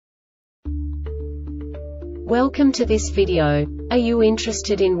Welcome to this video. Are you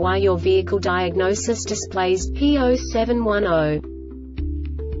interested in why your vehicle diagnosis displays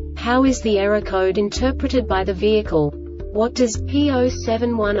P0710? How is the error code interpreted by the vehicle? What does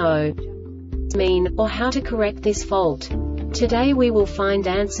P0710 mean, or how to correct this fault? Today we will find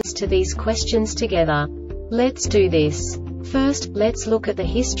answers to these questions together. Let's do this. First, let's look at the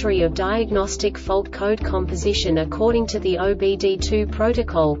history of diagnostic fault code composition according to the OBD2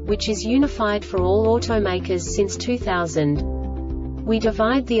 protocol, which is unified for all automakers since 2000. We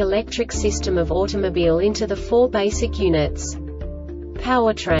divide the electric system of automobile into the four basic units: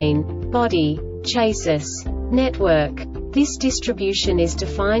 powertrain, body, chassis, network. This distribution is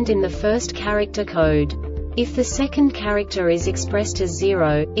defined in the first character code. If the second character is expressed as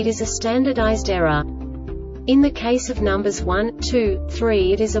 0, it is a standardized error. In the case of numbers 1, 2,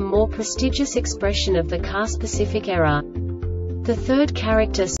 3, it is a more prestigious expression of the car-specific error. The third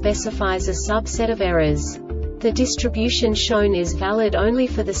character specifies a subset of errors. The distribution shown is valid only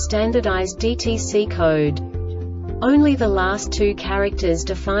for the standardized DTC code. Only the last two characters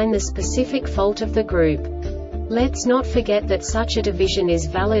define the specific fault of the group. Let's not forget that such a division is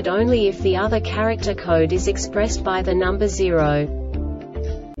valid only if the other character code is expressed by the number 0.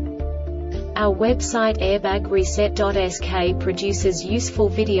 Our website airbagreset.sk produces useful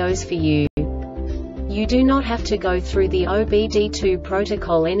videos for you. You do not have to go through the OBD2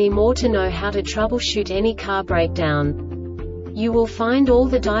 protocol anymore to know how to troubleshoot any car breakdown. You will find all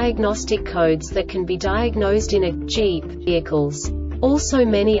the diagnostic codes that can be diagnosed in a Jeep vehicles. Also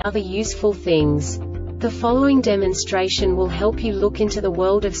many other useful things. The following demonstration will help you look into the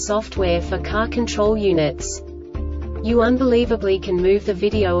world of software for car control units. You unbelievably can move the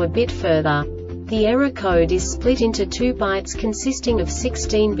video a bit further. The error code is split into 2 bytes consisting of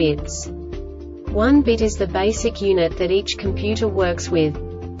 16 bits. 1 bit is the basic unit that each computer works with.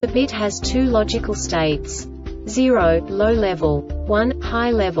 The bit has 2 logical states: 0, low level, 1,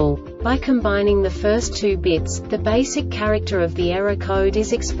 high level. By combining the first 2 bits, the basic character of the error code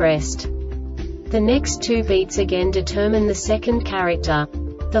is expressed. The next 2 beats again determine the second character.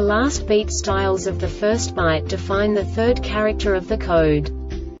 The last beat styles of the first byte define the third character of the code.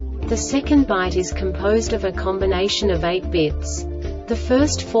 The second byte is composed of a combination of 8 bits. The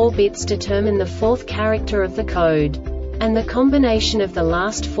first 4 bits determine the fourth character of the code. And the combination of the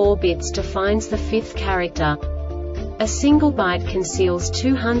last 4 bits defines the fifth character. A single byte conceals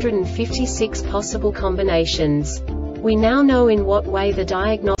 256 possible combinations. We now know in what way the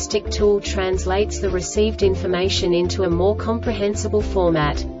diagnostic tool translates the received information into a more comprehensible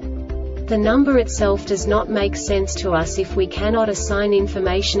format. The number itself does not make sense to us if we cannot assign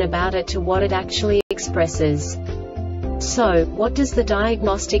information about it to what it actually expresses. So, what does the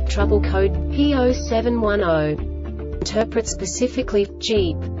Diagnostic Trouble Code P0710 interpret specifically for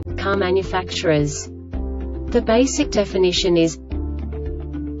Jeep car manufacturers? The basic definition is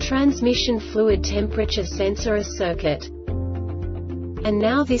transmission fluid temperature sensor circuit. And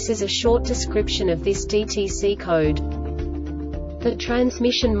now this is a short description of this DTC code. The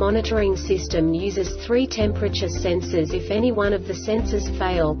transmission monitoring system uses 3 temperature sensors. If any one of the sensors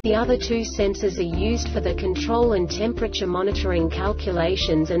fail, the other 2 sensors are used for the control and temperature monitoring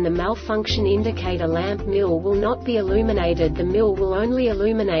calculations, and the malfunction indicator lamp mill will not be illuminated. The mill will only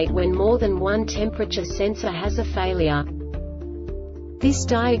illuminate when more than one temperature sensor has a failure. This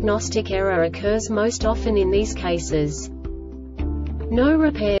diagnostic error occurs most often in these cases. No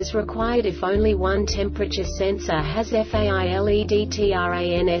repairs required if only one temperature sensor has failed.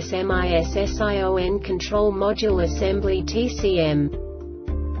 Control Module Assembly TCM.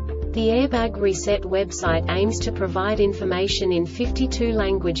 The Airbag Reset website aims to provide information in 52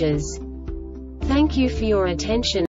 languages. Thank you for your attention.